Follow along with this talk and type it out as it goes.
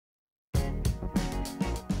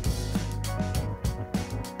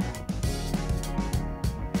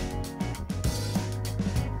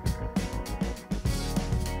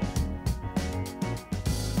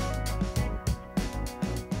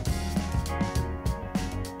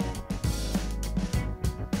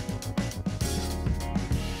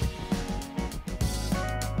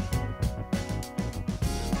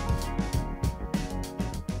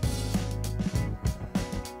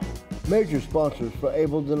Major sponsors for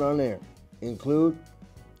Ableton On Air include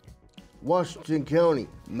Washington County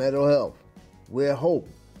Mental Health, where hope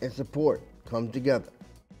and support come together.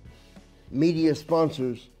 Media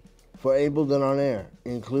sponsors for Ableton On Air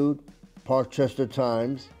include Parkchester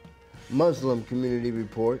Times, Muslim Community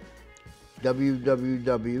Report,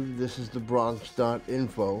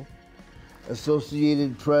 www.thisisthebronx.info,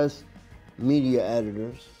 Associated Press Media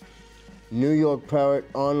Editors, New York Parrot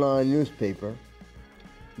Online Newspaper,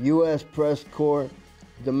 U.S. Press Corps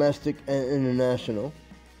Domestic and International,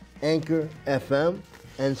 Anchor FM,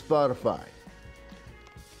 and Spotify.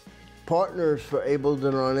 Partners for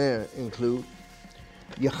Ableton On Air include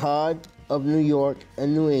Yahad of New York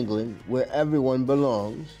and New England, where everyone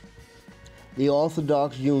belongs, the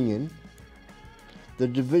Orthodox Union, the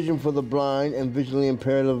Division for the Blind and Visually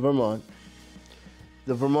Impaired of Vermont,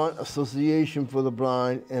 the Vermont Association for the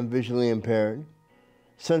Blind and Visually Impaired,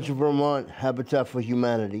 Central Vermont Habitat for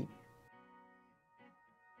Humanity,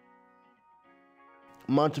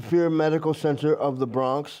 Montefiore Medical Center of the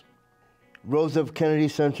Bronx, Rose F. Kennedy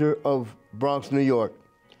Center of Bronx, New York,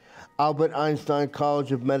 Albert Einstein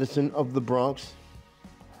College of Medicine of the Bronx.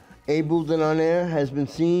 Ableton On Air has been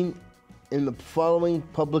seen in the following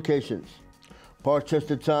publications: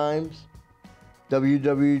 Parkchester Times,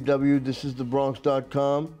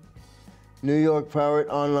 www.thisisthebronx.com, New York Parrot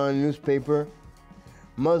Online Newspaper,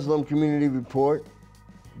 Muslim Community Report,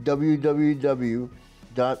 www.h.com,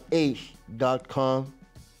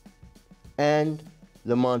 and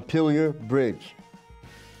the Montpelier Bridge.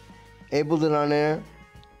 Ableton On Air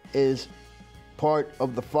is part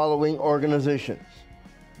of the following organizations: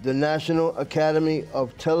 the National Academy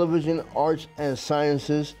of Television Arts and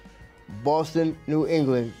Sciences, Boston, New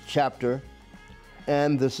England chapter,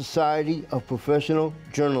 and the Society of Professional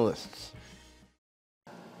Journalists.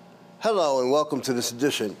 Hello and welcome to this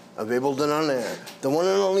edition of Ableton On Air, the one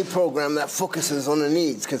and only program that focuses on the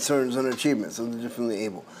needs, concerns, and achievements of the differently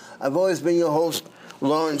able. I've always been your host,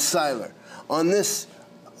 Lawrence Seiler. On this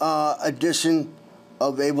edition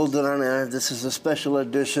of Ableton On Air, this is a special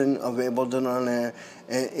edition of Ableton On Air,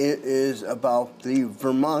 and it is about the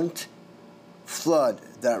Vermont flood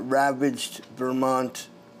that ravaged Vermont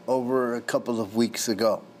over a couple of weeks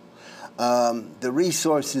ago. The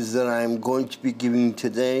resources that I'm going to be giving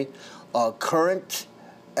today are current,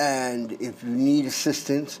 and if you need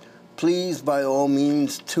assistance, please by all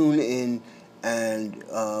means tune in, and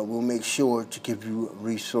we'll make sure to give you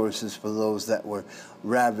resources for those that were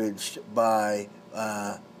ravaged by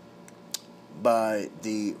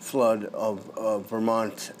the flood of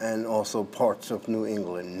Vermont and also parts of New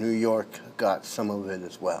England. New York got some of it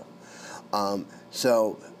as well.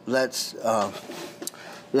 So let's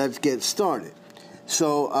get started.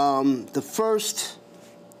 So the first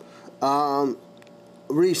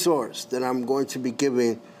resource that I'm going to be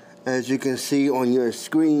giving, as you can see on your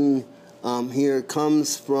screen here,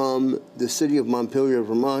 comes from the city of Montpelier,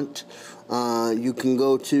 Vermont. You can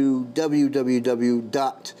go to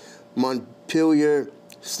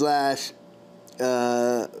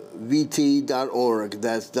www.montpelier/vt.org.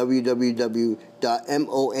 That's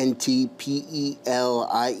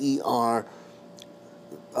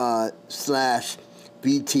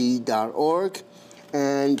www.montpelier/vt.org.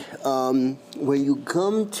 And when you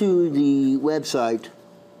come to the website,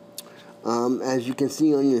 as you can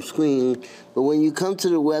see on your screen, but when you come to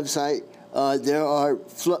the website,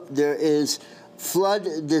 there is flood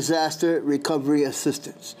disaster recovery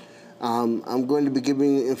assistance. I'm going to be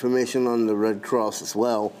giving information on the Red Cross as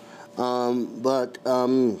well, but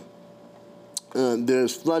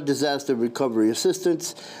there's flood disaster recovery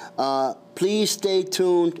assistance. Please stay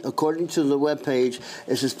tuned. According to the webpage,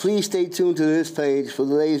 it says, please stay tuned to this page for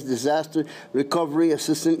the latest disaster recovery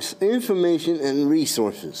assistance information and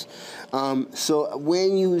resources. So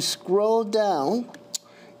when you scroll down,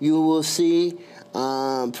 you will see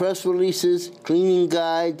press releases, cleaning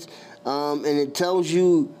guides, and it tells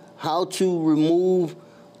you how to remove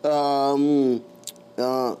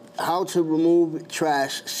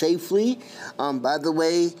trash safely. By the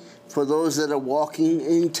way, for those that are walking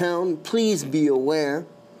in town, please be aware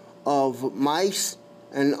of mice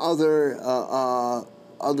and other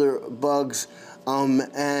bugs.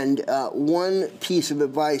 And one piece of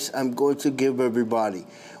advice I'm going to give everybody: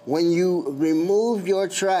 when you remove your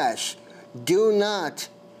trash, do not,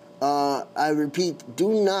 I repeat,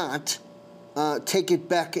 do not take it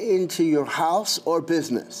back into your house or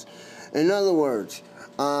business. In other words,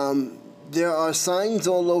 there are signs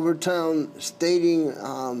all over town stating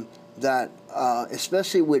that,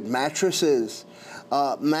 especially with mattresses,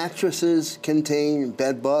 mattresses contain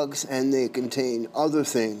bed bugs and they contain other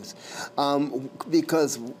things,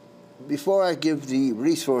 because before I give the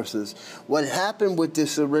resources, what happened with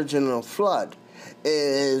this original flood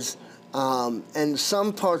is, and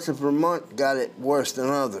some parts of Vermont got it worse than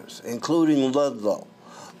others, including Ludlow.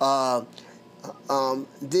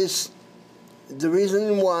 The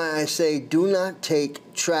reason why I say do not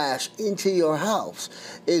take trash into your house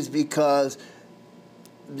is because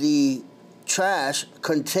the trash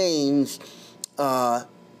contains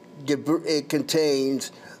it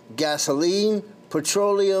contains gasoline,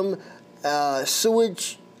 petroleum,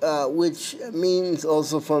 sewage, which means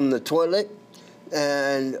also from the toilet,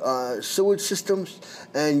 and sewage systems,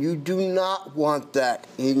 and you do not want that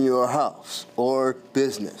in your house or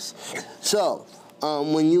business. So,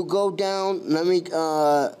 when you go down, let me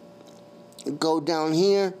go down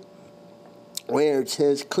here where it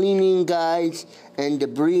says cleaning guides and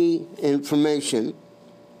debris information.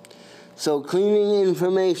 So cleaning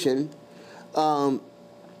information, so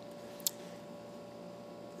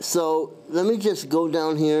let me just go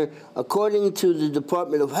down here. According to the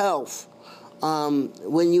Department of Health,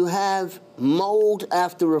 when you have mold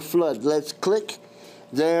after a flood, let's click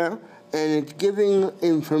there, and it's giving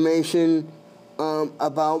information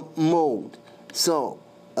about mold. So,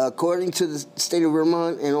 according to the state of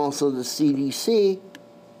Vermont and also the CDC,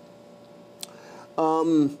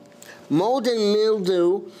 mold and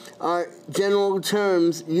mildew are general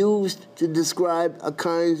terms used to describe a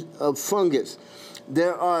kind of fungus.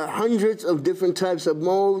 There are hundreds of different types of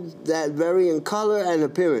mold that vary in color and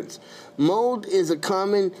appearance. Mold is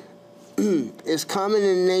common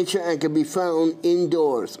in nature and can be found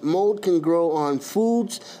indoors. Mold can grow on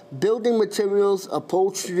foods, building materials,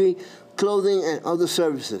 upholstery, clothing, and other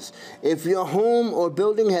surfaces. If your home or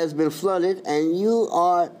building has been flooded and you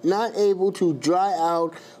are not able to dry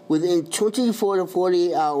out within 24 to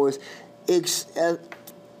 48 hours,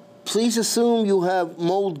 please assume you have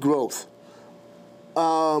mold growth.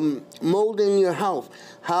 Mold in your house.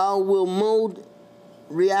 How will mold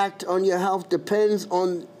react on your health depends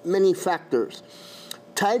on many factors.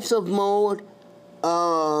 Types of mold,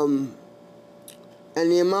 and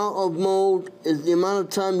the amount of mold is the amount of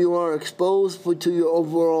time you are exposed to your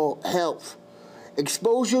overall health.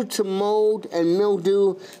 Exposure to mold and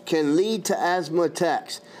mildew can lead to asthma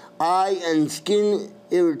attacks, eye and skin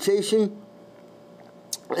irritation,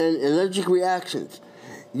 and allergic reactions.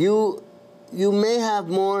 You may have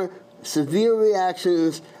more severe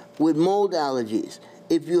reactions with mold allergies.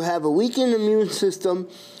 If you have a weakened immune system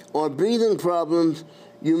or breathing problems,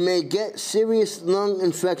 you may get serious lung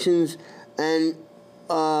infections and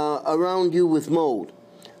around you with mold.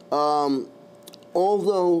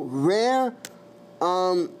 Although rare,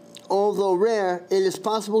 it is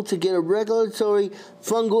possible to get a regulatory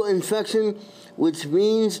fungal infection, which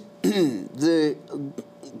means the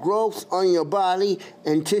growth on your body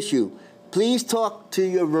and tissue. Please talk to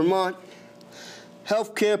your Vermont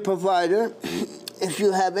healthcare provider if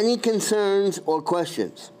you have any concerns or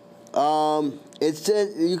questions. It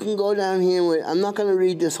says, you can go down here with, I'm not going to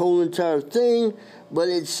read this whole entire thing, but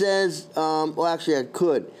it says, well, actually I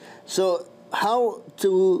could. So how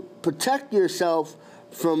to protect yourself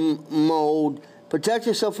from mold. Protect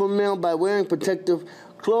yourself from mold by wearing protective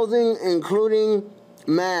clothing, including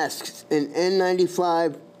masks and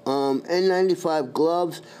N95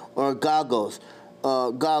 gloves or goggles.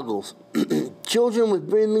 Children with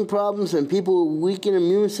breathing problems and people with weakened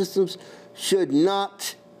immune systems should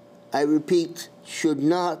not, I repeat, should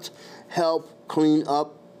not help clean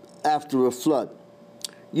up after a flood.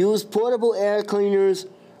 Use portable air cleaners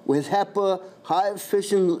with HEPA, high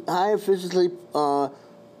efficiency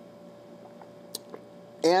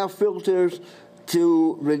air filters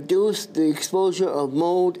to reduce the exposure of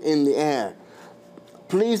mold in the air.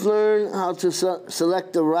 Please learn how to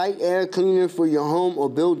select the right air cleaner for your home or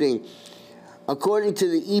building. According to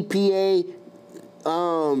the EPA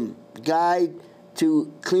guide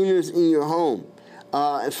to cleaners in your home.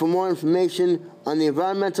 For more information on the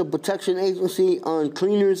Environmental Protection Agency on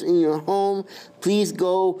cleaners in your home, please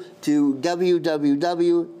go to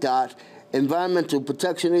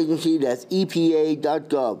www.environmentalprotectionagency, that's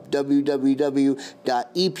EPA.gov,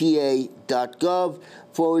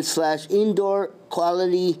 www.epa.gov/indoor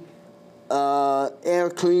quality air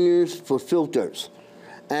cleaners for filters.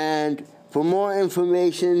 And for more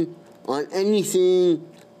information on anything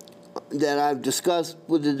that I've discussed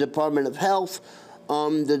with the Department of Health,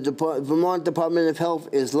 the Vermont Department of Health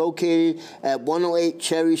is located at 108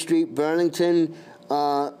 Cherry Street, Burlington,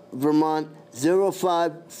 Vermont,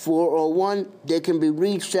 05401. They can be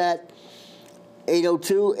reached at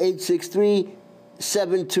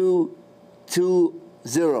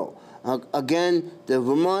 802-863-7220. Again, the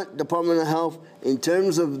Vermont Department of Health, in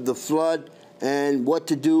terms of the flood and what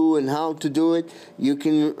to do and how to do it, you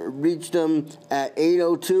can reach them at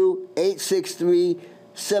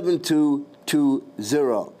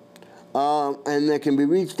 802-863-7220. And they can be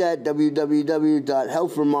reached at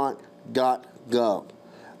www.healthvermont.gov.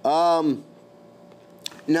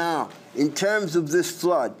 Now, in terms of this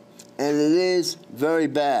flood, and it is very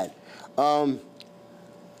bad,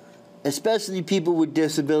 especially people with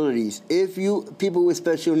disabilities. People with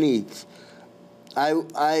special needs,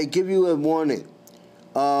 I give you a warning.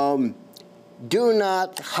 Do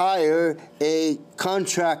not hire a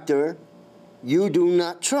contractor you do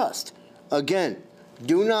not trust. Again,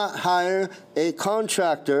 do not hire a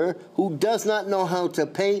contractor who does not know how to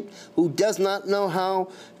paint, who does not know how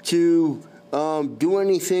to do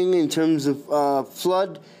anything in terms of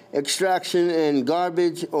flood extraction and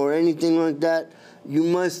garbage or anything like that. You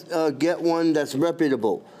must get one that's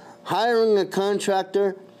reputable. Hiring a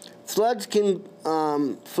contractor, floods can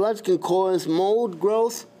cause mold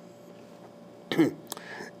growth.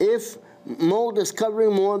 If mold is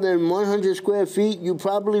covering more than 100 square feet, you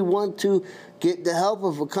probably want to get the help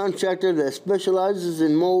of a contractor that specializes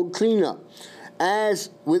in mold cleanup. As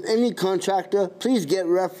with any contractor, please get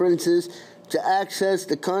references to access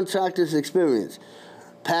the contractor's experience,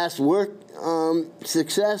 past work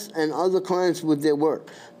success, and other clients with their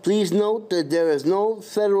work. Please note that there is no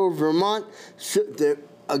federal Vermont there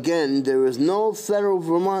is no federal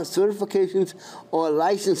Vermont certifications or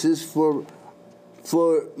licenses for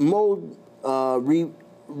mold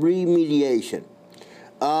remediation.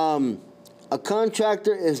 A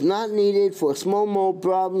contractor is not needed for small mold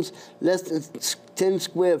problems less than 10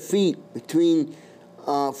 square feet.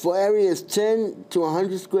 For areas 10 to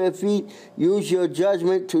 100 square feet, use your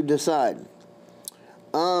judgment to decide.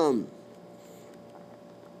 The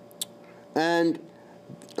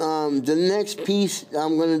next piece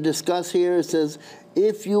I'm going to discuss here, it says,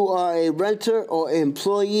 if you are a renter or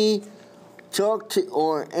employee,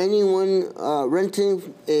 or anyone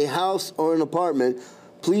renting a house or an apartment,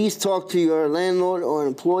 please talk to your landlord or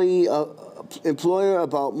employer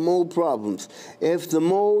about mold problems. If the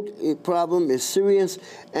mold problem is serious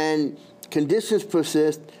and conditions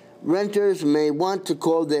persist, renters may want to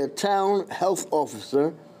call their town health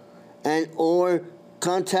officer or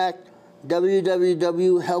contact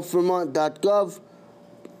www.healthvermont.gov,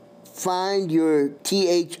 find your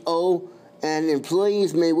THO, and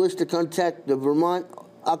employees may wish to contact the Vermont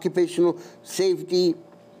Occupational Safety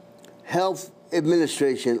Health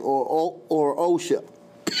Administration, or OSHA.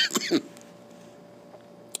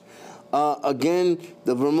 Again,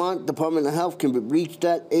 the Vermont Department of Health can be reached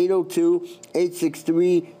at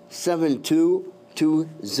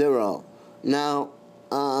 802-863-7220. Now,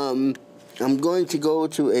 I'm going to go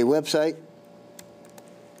to a website.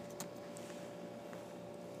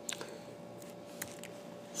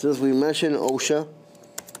 Since we mentioned OSHA,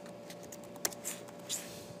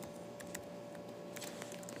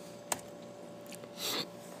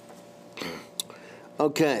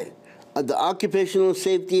 okay, the Occupational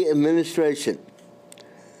Safety Administration.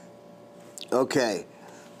 Okay,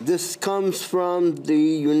 this comes from the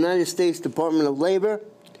United States Department of Labor.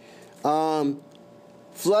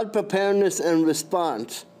 Flood preparedness and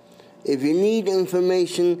response. If you need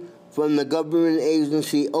information from the government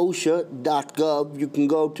agency OSHA.gov, you can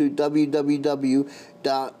go to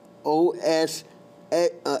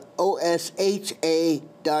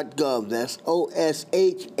www.osha.gov. That's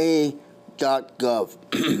osha.gov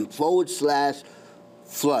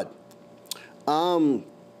 /flood.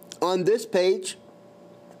 On this page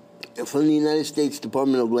from the United States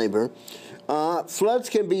Department of Labor, floods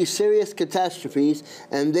can be serious catastrophes,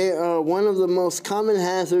 and they are one of the most common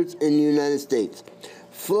hazards in the United States.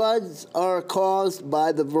 Floods are caused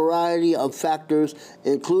by the variety of factors,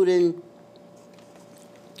 including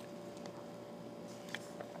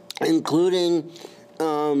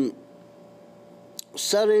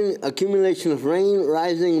sudden accumulation of rain,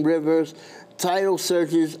 rising rivers, tidal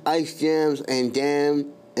surges, ice jams, and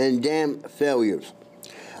dam failures.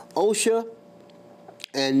 OSHA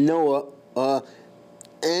and NOAA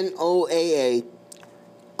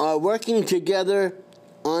are working together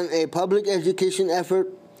on a public education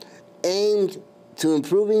effort aimed to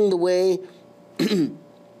improving the way and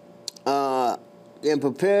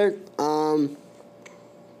prepared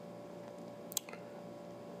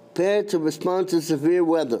to respond to severe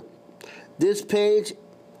weather. This page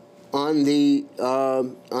on the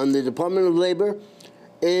Department of Labor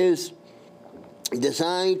is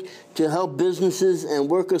designed to help businesses and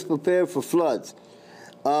workers prepare for floods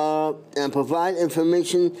and provide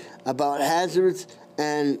information about hazards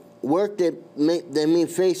and work that they may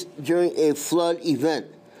face during a flood event.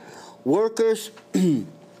 Workers who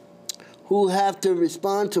who have to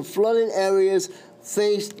respond to flooded areas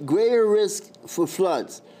face greater risk for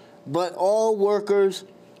floods, but all workers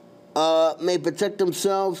may protect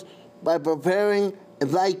themselves by preparing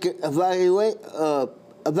evacuation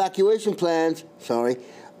plans,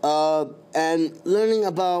 and learning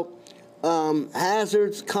about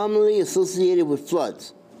hazards commonly associated with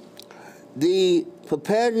floods. The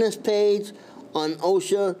preparedness page on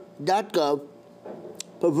OSHA.gov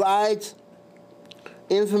provides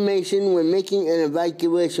information when making an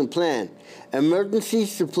evacuation plan. Emergency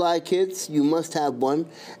supply kits, you must have one,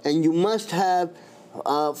 and you must have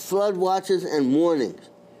flood watches and warnings.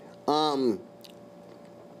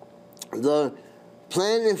 The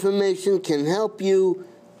plan information can help you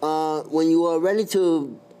when you are ready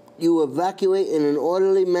to evacuate in an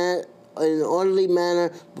orderly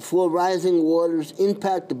manner before rising waters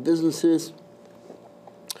impact the businesses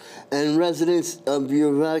and residents of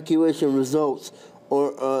your evacuation results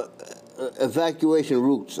or evacuation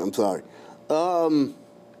routes.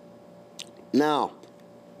 Now,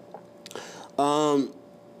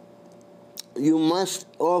 you must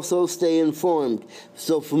also stay informed.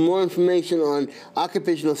 So for more information on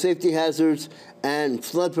occupational safety hazards and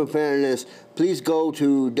flood preparedness, please go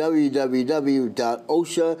to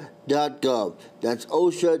www.osha.gov. That's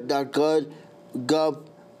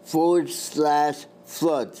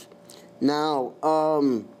osha.gov/floods. Now,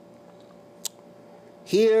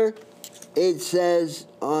 here it says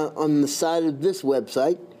on the side of this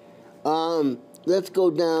website, let's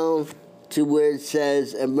go down to where it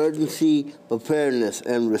says emergency preparedness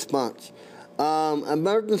and response.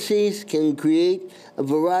 Emergencies can create a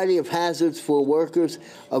variety of hazards for workers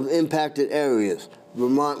of impacted areas.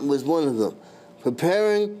 Vermont was one of them.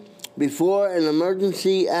 Preparing before an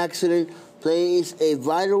emergency accident plays a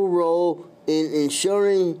vital role in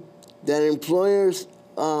ensuring that employers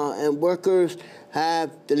and workers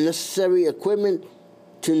have the necessary equipment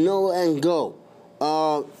to know and go.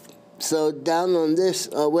 So down on this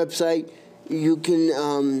website, you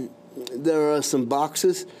can, there are some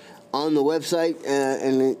boxes on the website,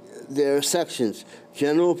 and there are sections.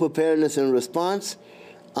 General preparedness and response.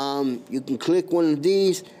 You can click one of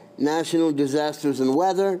these. National disasters and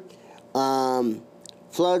weather.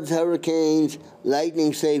 Floods, hurricanes,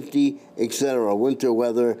 lightning safety, etc. Winter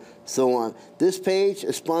weather, so on. This page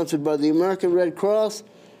is sponsored by the American Red Cross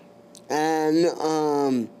and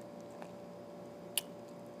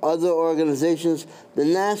other organizations. The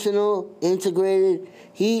National Integrated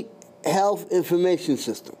Heat Health Information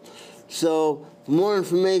System. So for more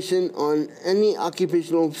information on any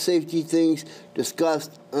occupational safety things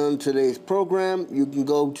discussed on today's program, you can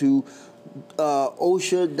go to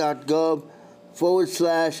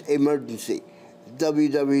osha.gov/emergency.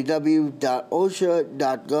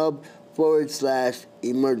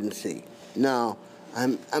 www.osha.gov/emergency. Now,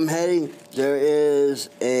 I'm heading, there is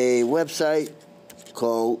a website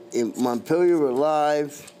called Montpelier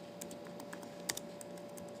Alive.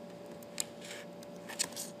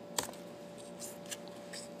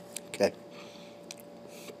 Okay.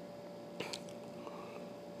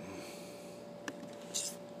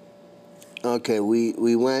 Okay,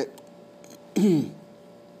 we went.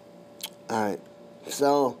 All right.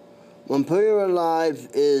 So, Montpelier Alive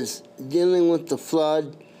is dealing with the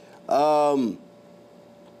flood. Again,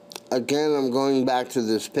 I'm going back to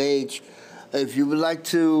this page. If you would like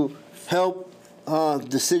to help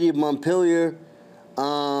the city of Montpelier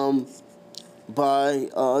by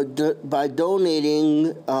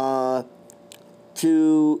donating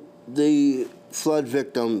to the flood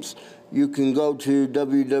victims, you can go to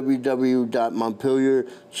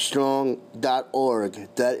www.montpelierstrong.org.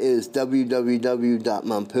 That is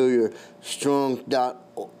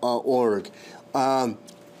www.montpelierstrong.org.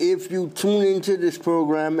 If you tune into this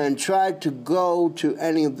program and try to go to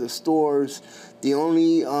any of the stores, the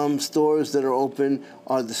only stores that are open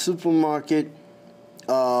are the supermarket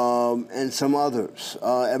and some others.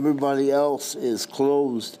 Everybody else is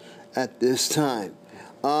closed at this time.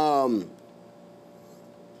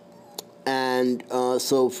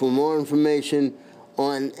 So for more information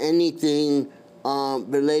on anything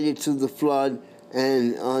related to the flood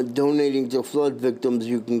and donating to flood victims,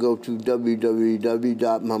 you can go to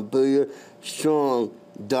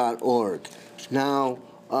www.montpelierstrong.org. Now,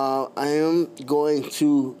 I am going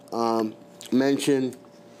to mention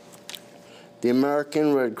the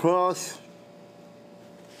American Red Cross.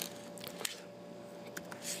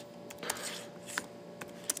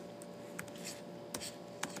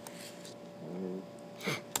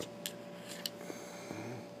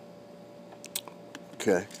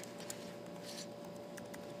 Okay.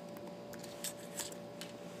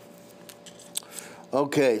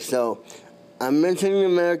 Okay, so I'm mentioning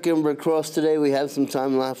American Red Cross today. We have some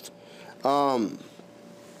time left.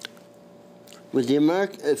 With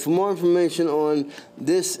the for more information on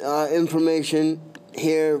this information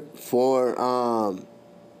here for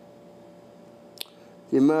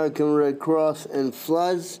the American Red Cross and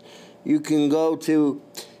floods, you can go to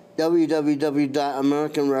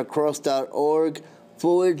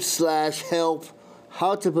www.americanredcross.org/help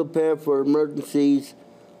how to prepare for emergencies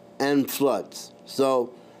and floods.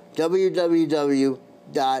 So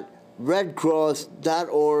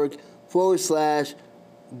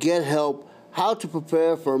www.redcross.org/get help how to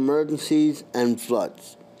prepare for emergencies and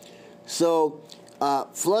floods. So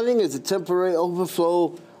flooding is a temporary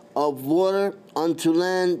overflow of water onto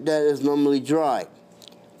land that is normally dry.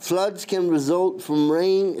 Floods can result from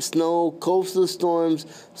rain, snow, coastal storms,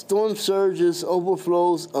 storm surges,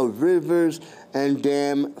 overflows of rivers, and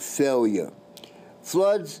dam failure.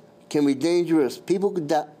 Floods can be dangerous. People can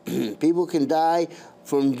die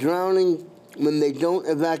from drowning when they don't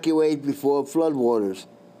evacuate before floodwaters.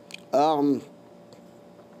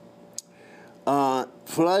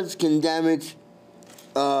 Floods can damage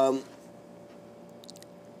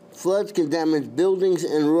buildings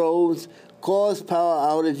and roads, cause power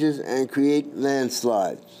outages, and create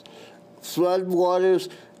landslides. Floodwaters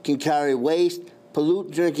can carry waste,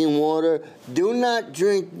 pollute drinking water. Do not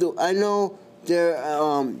drink. I know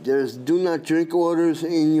there's do not drink orders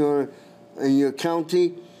in your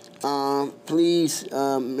county. Please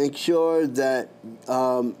make sure that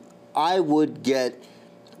I would get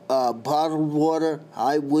bottled water.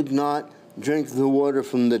 I would not drink the water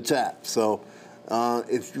from the tap. So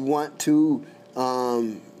if you want to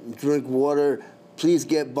drink water, please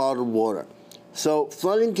get bottled water. So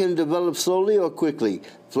flooding can develop slowly or quickly.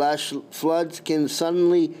 Flash floods can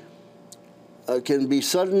be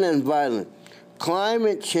sudden and violent.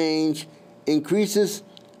 Climate change increases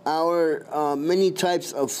our many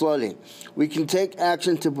types of flooding. We can take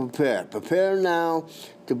action to prepare. Prepare now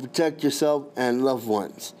to protect yourself and loved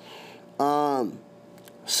ones. You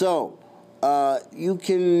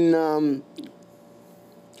can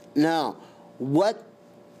now what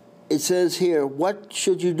it says here, what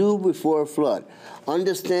should you do before a flood?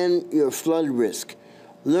 Understand your flood risk.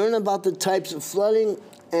 Learn about the types of flooding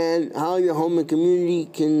and how your home and community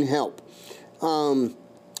can help.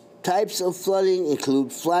 Types of flooding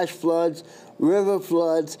include flash floods, river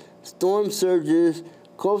floods, storm surges,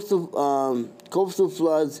 coastal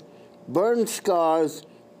floods, burn scars,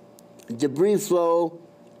 debris flow,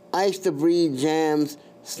 ice debris jams,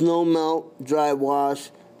 snow melt, dry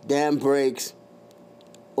wash, dam breaks,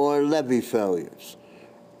 or levee failures.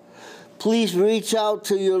 Please reach out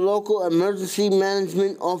to your local emergency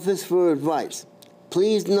management office for advice.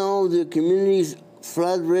 Please know the community's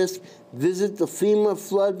flood risk. Visit the FEMA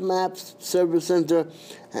Flood Maps Service Center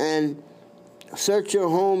and search your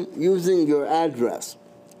home using your address.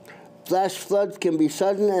 Flash floods can be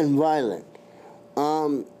sudden and violent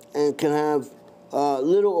and can have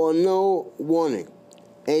little or no warning.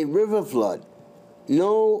 A river flood.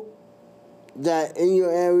 Know that in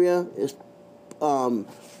your area is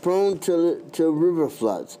prone to river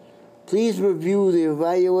floods. Please review the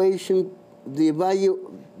evacuation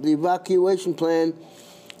plan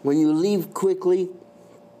when you leave quickly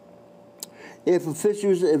if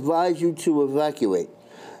officials advise you to evacuate.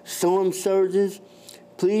 Storm surges,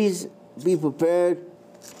 please be prepared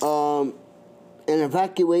and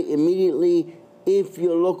evacuate immediately if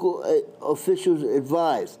your local officials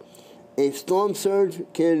advise. A storm surge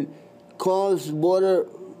can cause water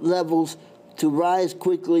levels to rise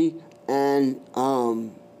quickly and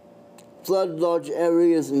flood large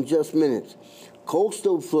areas in just minutes.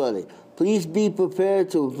 Coastal flooding. Please be prepared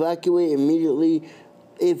to evacuate immediately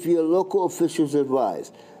if your local officials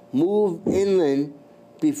advise. Move inland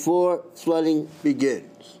before flooding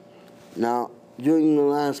begins. Now, during the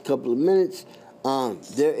last couple of minutes,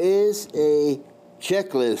 there is a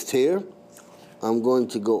checklist here. I'm going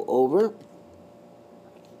to go over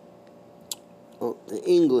the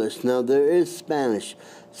English. Now, there is Spanish.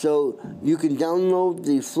 So you can download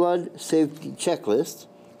the flood safety checklist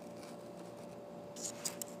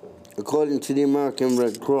according to the American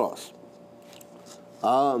Red Cross.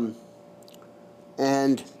 And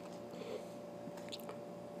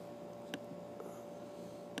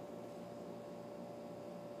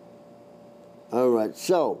all right,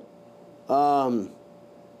 so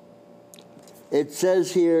it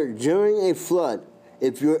says here, during a flood,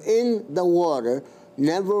 if you're in the water,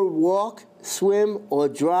 never walk, swim, or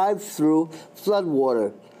drive through flood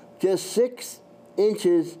water. Just 6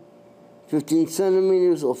 inches, 15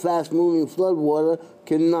 centimeters, of fast-moving flood water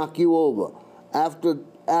can knock you over.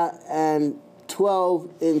 And 12 12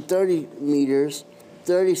 and 30 meters,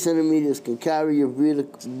 30 centimeters can carry your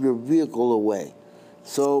vehicle away.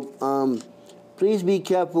 So please be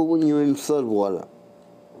careful when you're in floodwater.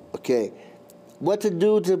 Okay, what to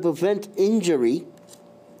do to prevent injury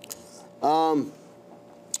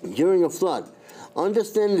during a flood.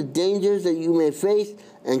 Understand the dangers that you may face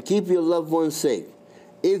and keep your loved ones safe.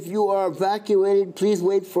 If you are evacuated, please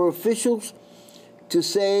wait for officials to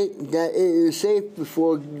say that it is safe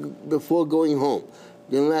before going home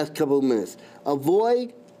in the last couple of minutes.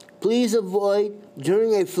 Please avoid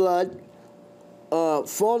during a flood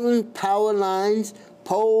fallen power lines,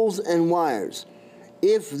 poles, and wires.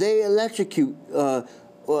 If they electrocute,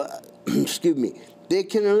 they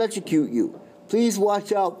can electrocute you. Please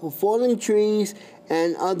watch out for falling trees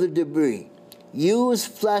and other debris. Use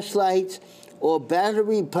flashlights or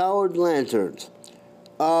battery-powered lanterns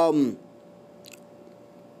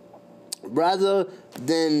rather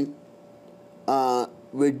than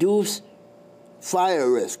reduce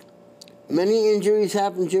fire risk. Many injuries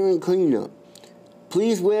happen during cleanup.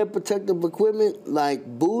 Please wear protective equipment like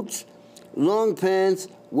boots, long pants,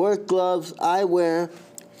 work gloves, eyewear,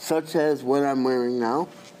 such as what I'm wearing now,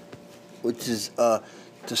 which is to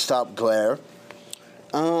stop glare,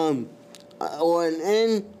 or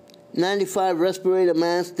an N95 respirator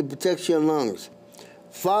mask to protect your lungs.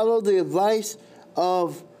 Follow the advice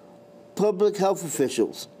of public health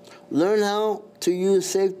officials. Learn how to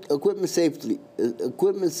use equipment safely.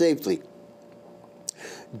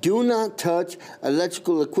 Do not touch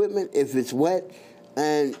electrical equipment if it's wet,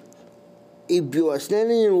 and if you are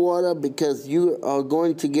standing in water because you are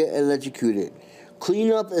going to get electrocuted.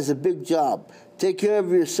 Cleanup is a big job. Take care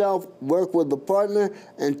of yourself, work with a partner,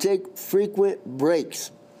 and take frequent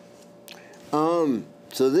breaks. So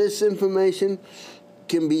this information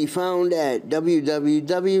can be found at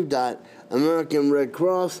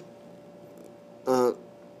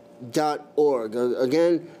www.americanredcross.org.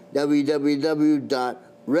 Again,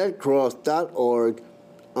 www.redcross.org.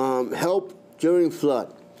 Help during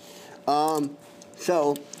flood.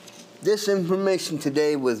 So this information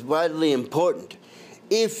today was vitally important.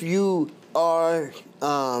 If you are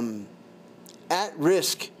at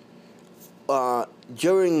risk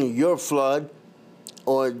during your flood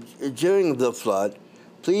or during the flood,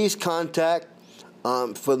 please contact,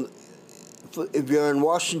 if you're in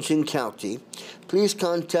Washington County, please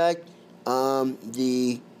contact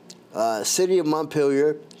the City of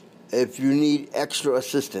Montpelier if you need extra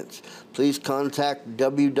assistance. Please contact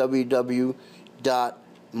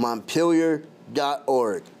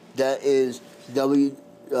www.montpelier.org. That is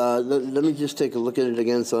let me just take a look at it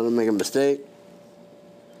again so I don't make a mistake.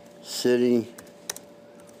 City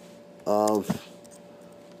of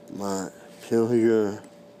Montpelier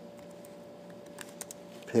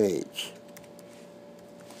page.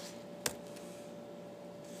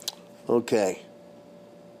 Okay.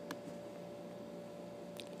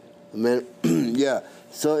 Yeah.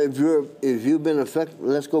 So if you've been affected,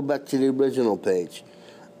 let's go back to the original page.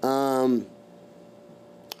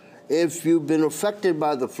 If you've been affected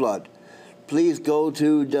by the flood, please go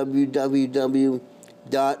to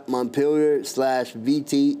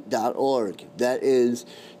www.montpelier/vt.org. That is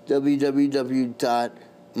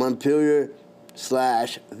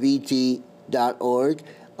www.montpelier/vt.org.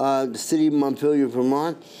 The City of Montpelier,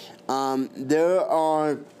 Vermont. There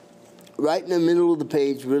are, right in the middle of the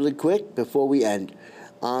page, really quick, before we end,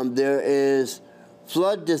 there is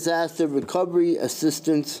Flood Disaster Recovery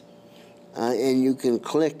Assistance, and you can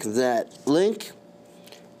click that link,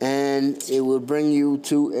 and it will bring you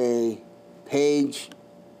to a page.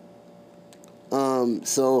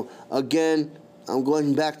 So, again, I'm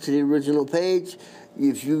going back to the original page.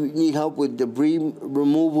 If you need help with debris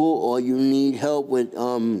removal or you need help with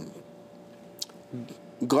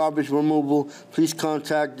garbage removal, please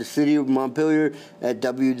contact the City of Montpelier at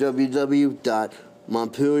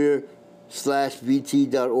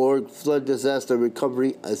www.montpelier/vt.org, Flood Disaster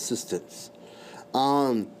Recovery Assistance.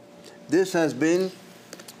 This has been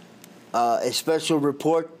a special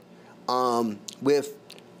report with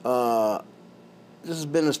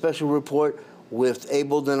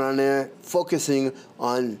Ableton on Air, focusing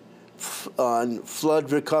on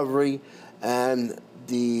flood recovery and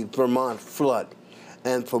the Vermont flood.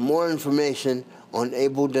 And for more information on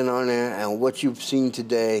Ableton on Air and what you've seen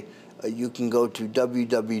today, you can go to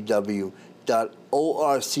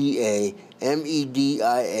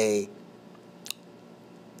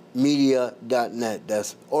www.orcamedia.net.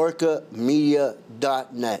 That's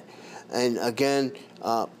orcamedia.net. And again,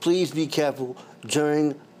 please be careful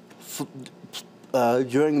during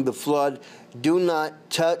the flood. Do not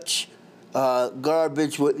touch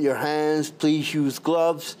garbage with your hands. Please use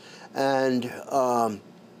gloves. and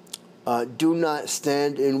do not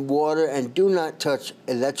stand in water and do not touch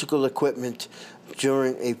electrical equipment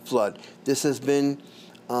during a flood. This has been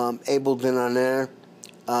Ableton on Air.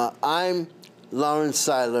 I'm Lawrence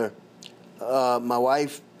Seiler. My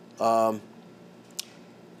wife was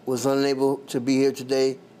unable to be here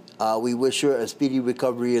today. We wish her a speedy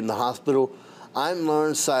recovery in the hospital. I'm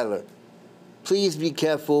Lawrence Seiler. Please be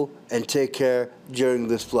careful and take care during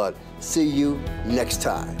this flood. See you next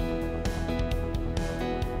time.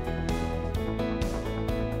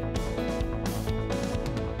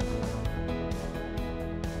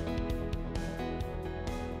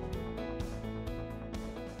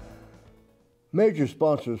 Major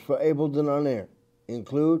sponsors for Ableton on Air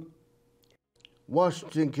include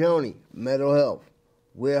Washington County Mental Health,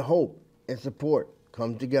 where hope and support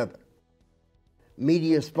come together.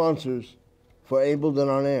 Media sponsors for Ableton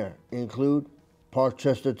on Air include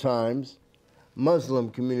Parkchester Times,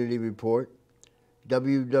 Muslim Community Report,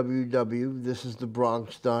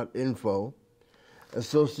 www.thisisthebronx.info,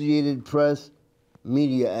 Associated Press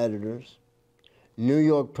Media Editors, New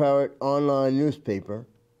York Parrot Online Newspaper,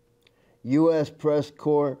 U.S. Press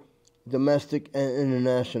Corps Domestic and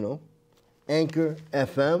International, Anchor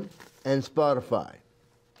FM, and Spotify.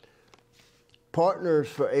 Partners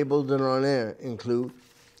for Ableton on Air include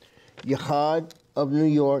Yachad of New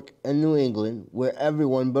York and New England, where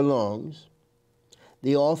everyone belongs,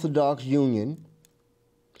 the Orthodox Union,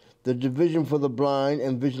 the Division for the Blind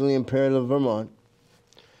and Visually Impaired of Vermont,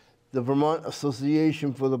 the Vermont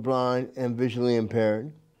Association for the Blind and Visually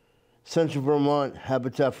Impaired, Central Vermont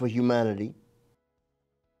Habitat for Humanity,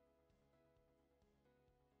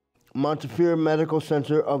 Montefiore Medical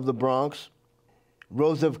Center of the Bronx,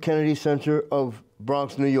 Rose F. Kennedy Center of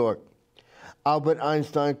Bronx, New York, Albert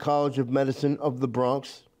Einstein College of Medicine of the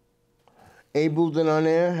Bronx. Ableton on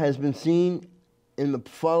Air has been seen in the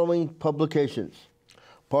following publications: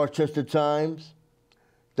 Parkchester Times,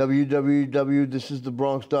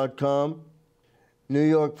 www.thisisthebronx.com, New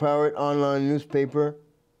York Parrot Online Newspaper,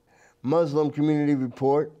 Muslim Community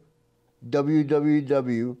Report,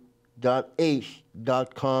 www.h.com,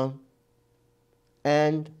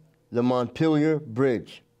 and the Montpelier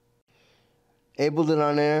Bridge. Ableton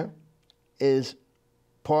on Air is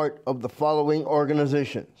part of the following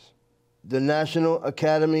organizations: the National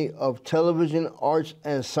Academy of Television Arts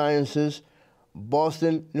and Sciences,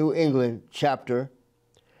 Boston, New England chapter,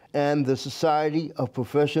 and the Society of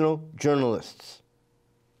Professional Journalists.